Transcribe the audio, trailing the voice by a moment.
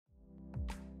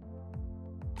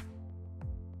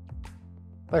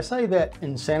They say that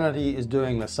insanity is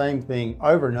doing the same thing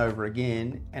over and over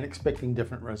again and expecting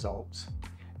different results.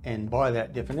 And by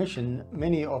that definition,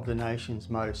 many of the nation's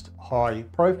most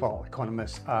high-profile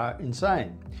economists are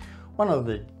insane. One of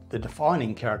the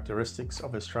defining characteristics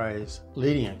of Australia's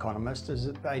leading economists is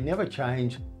that they never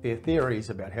change their theories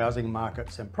about housing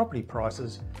markets and property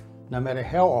prices, no matter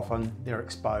how often they're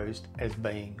exposed as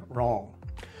being wrong.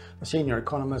 The senior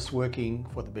economists working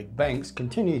for the big banks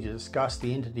continue to discuss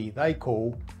the entity they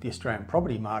call the Australian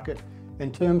property market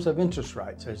in terms of interest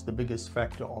rates as the biggest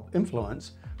factor of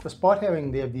influence, despite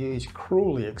having their views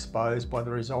cruelly exposed by the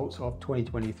results of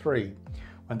 2023,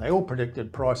 when they all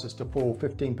predicted prices to fall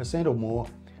 15% or more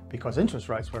because interest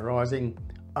rates were rising,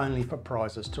 only for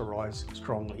prices to rise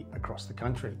strongly across the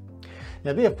country.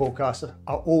 Now, their forecasts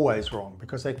are always wrong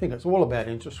because they think it's all about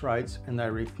interest rates and they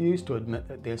refuse to admit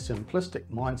that their simplistic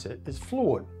mindset is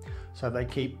flawed, so they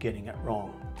keep getting it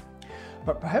wrong.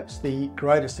 But perhaps the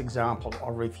greatest example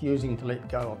of refusing to let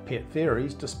go of pet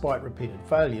theories despite repeated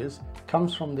failures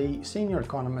comes from the senior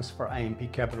economist for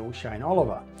AMP Capital, Shane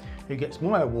Oliver, who gets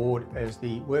my award as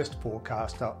the worst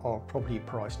forecaster of property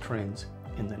price trends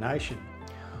in the nation.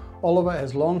 Oliver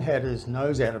has long had his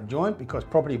nose out of joint because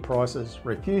property prices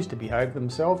refuse to behave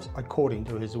themselves according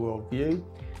to his worldview,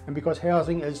 and because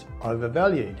housing is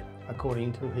overvalued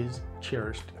according to his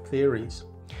cherished theories.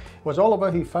 It was Oliver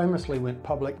who famously went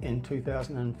public in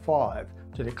 2005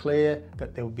 to declare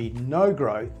that there would be no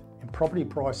growth in property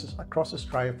prices across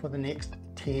Australia for the next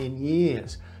 10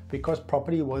 years because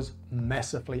property was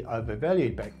massively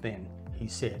overvalued back then, he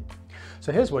said.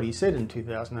 So here's what he said in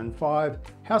 2005: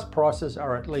 house prices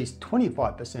are at least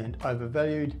 25%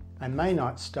 overvalued and may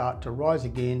not start to rise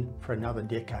again for another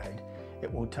decade.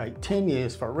 It will take 10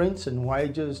 years for rents and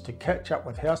wages to catch up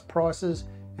with house prices,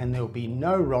 and there will be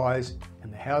no rise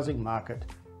in the housing market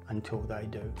until they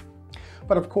do.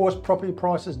 But of course, property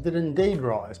prices did indeed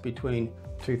rise between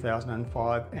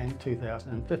 2005 and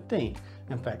 2015.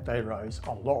 In fact, they rose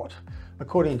a lot.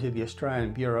 According to the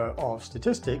Australian Bureau of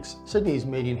Statistics, Sydney's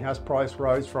median house price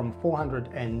rose from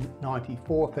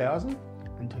 $494,000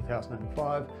 in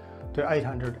 2005 to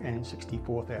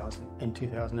 $864,000 in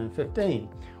 2015,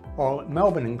 while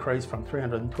Melbourne increased from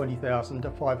 $320,000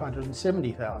 to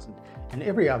 $570,000, and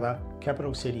every other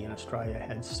capital city in Australia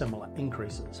had similar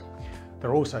increases.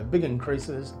 There are also big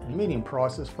increases in median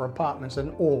prices for apartments in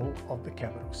all of the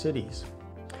capital cities.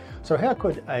 So how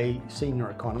could a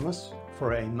senior economist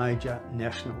for a major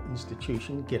national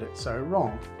institution get it so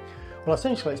wrong? Well,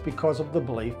 essentially it's because of the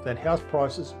belief that house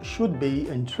prices should be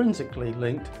intrinsically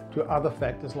linked to other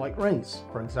factors like rents,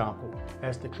 for example,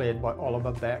 as declared by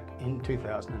Oliver back in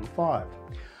 2005.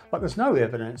 But there's no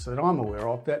evidence that I'm aware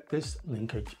of that this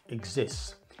linkage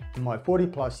exists. In my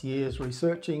 40+ years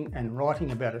researching and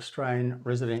writing about Australian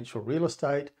residential real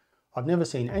estate, I've never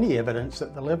seen any evidence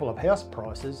that the level of house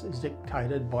prices is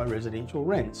dictated by residential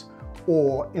rents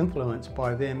or influenced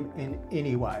by them in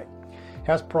any way.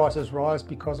 House prices rise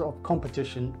because of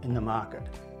competition in the market.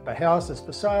 If a house is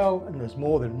for sale and there's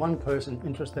more than one person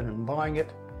interested in buying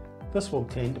it, this will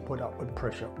tend to put upward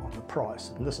pressure on the price.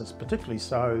 And this is particularly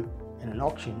so in an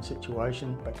auction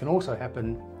situation, but can also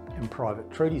happen in private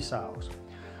treaty sales.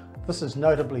 This is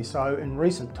notably so in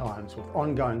recent times, with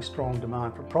ongoing strong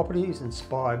demand for properties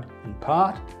inspired in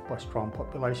part by strong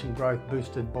population growth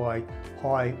boosted by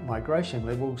high migration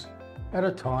levels at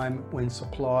a time when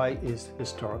supply is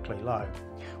historically low.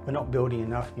 We're not building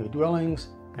enough new dwellings,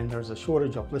 and there is a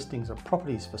shortage of listings of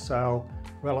properties for sale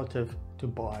relative to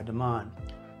buyer demand.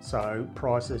 So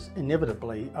prices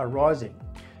inevitably are rising.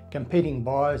 Competing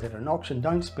buyers at an auction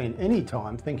don't spend any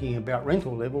time thinking about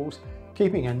rental levels,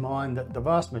 keeping in mind that the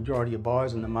vast majority of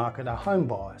buyers in the market are home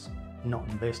buyers, not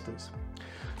investors.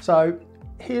 So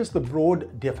here's the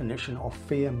broad definition of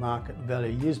fair market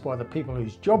value used by the people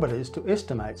whose job it is to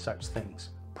estimate such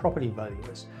things, property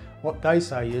valuers. What they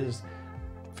say is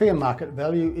fair market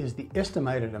value is the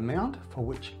estimated amount for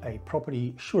which a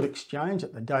property should exchange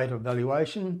at the date of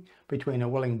valuation between a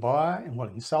willing buyer and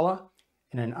willing seller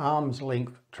in an arm's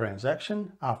length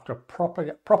transaction after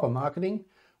proper marketing,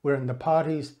 wherein the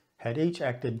parties had each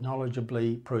acted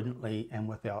knowledgeably, prudently, and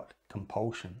without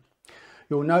compulsion.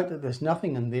 You'll note that there's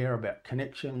nothing in there about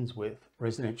connections with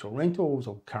residential rentals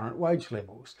or current wage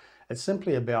levels. It's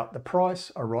simply about the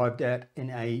price arrived at in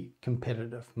a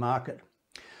competitive market.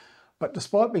 But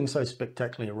despite being so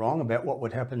spectacularly wrong about what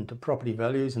would happen to property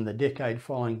values in the decade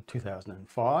following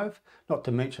 2005, not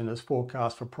to mention his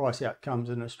forecast for price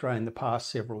outcomes in Australia in the past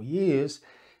several years,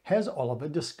 has Oliver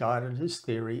discarded his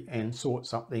theory and sought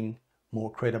something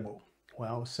more credible?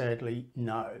 Well, sadly,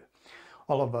 no.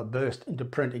 Oliver burst into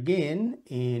print again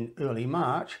in early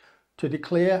March to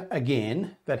declare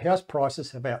again that house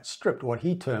prices have outstripped what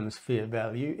he terms fair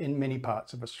value in many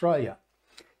parts of Australia.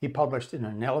 He published an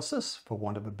analysis, for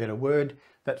want of a better word,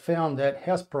 that found that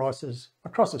house prices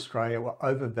across Australia were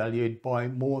overvalued by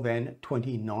more than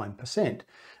 29%.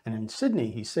 And in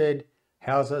Sydney, he said,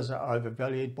 houses are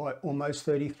overvalued by almost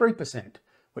 33%,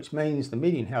 which means the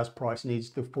median house price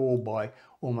needs to fall by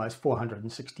almost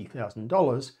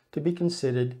 $460,000 to be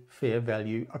considered fair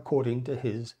value according to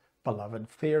his beloved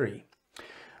theory.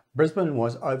 Brisbane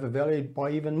was overvalued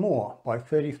by even more, by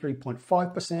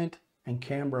 33.5%, and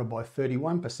Canberra by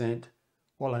 31%,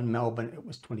 while in Melbourne it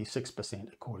was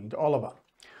 26%, according to Oliver.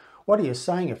 What he is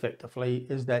saying effectively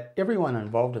is that everyone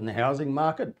involved in the housing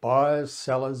market, buyers,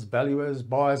 sellers, valuers,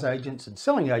 buyers agents and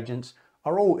selling agents,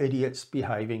 are all idiots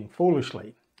behaving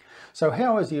foolishly. So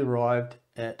how has he arrived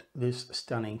at this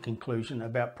stunning conclusion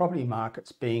about property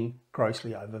markets being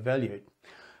grossly overvalued?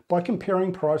 By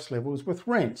comparing price levels with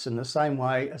rents in the same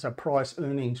way as a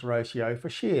price-earnings ratio for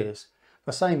shares,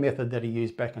 the same method that he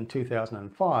used back in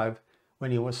 2005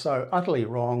 when he was so utterly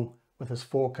wrong with his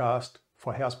forecast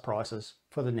for house prices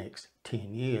for the next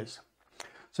 10 years.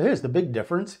 So here's the big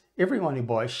difference. Everyone who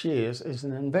buys shares is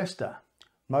an investor.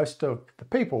 Most of the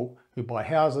people who buy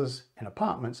houses and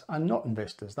apartments are not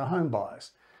investors, they're home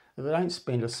buyers. They don't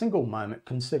spend a single moment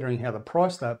considering how the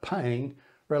price they're paying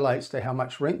relates to how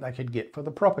much rent they could get for the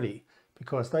property,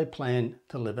 because they plan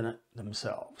to live in it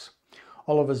themselves.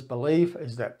 Oliver's belief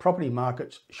is that property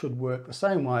markets should work the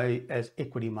same way as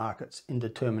equity markets in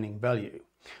determining value.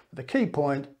 But the key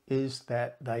point is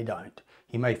that they don't.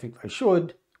 He may think they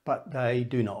should, but they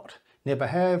do not. Never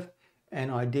have,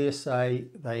 and I dare say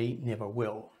they never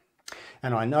will.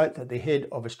 And I note that the head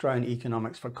of Australian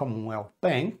Economics for Commonwealth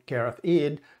Bank, Gareth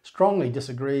Aird, strongly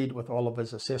disagreed with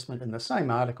Oliver's assessment in the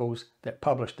same articles that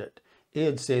published it.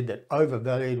 Aird said that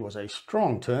overvalued was a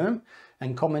strong term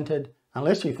and commented,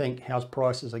 unless you think house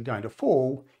prices are going to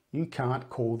fall, you can't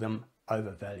call them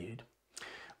overvalued.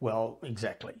 Well,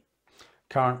 exactly.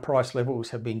 Current price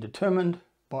levels have been determined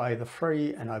by the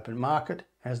free and open market,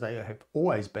 as they have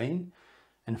always been,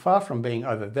 and far from being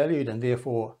overvalued and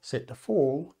therefore set to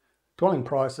fall, dwelling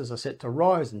prices are set to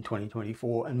rise in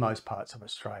 2024 in most parts of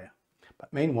Australia.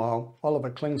 But meanwhile, Oliver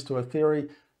clings to a theory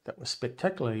that was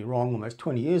spectacularly wrong almost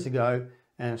 20 years ago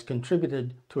and has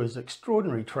contributed to his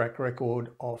extraordinary track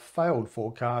record of failed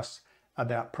forecasts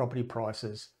about property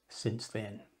prices since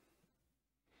then.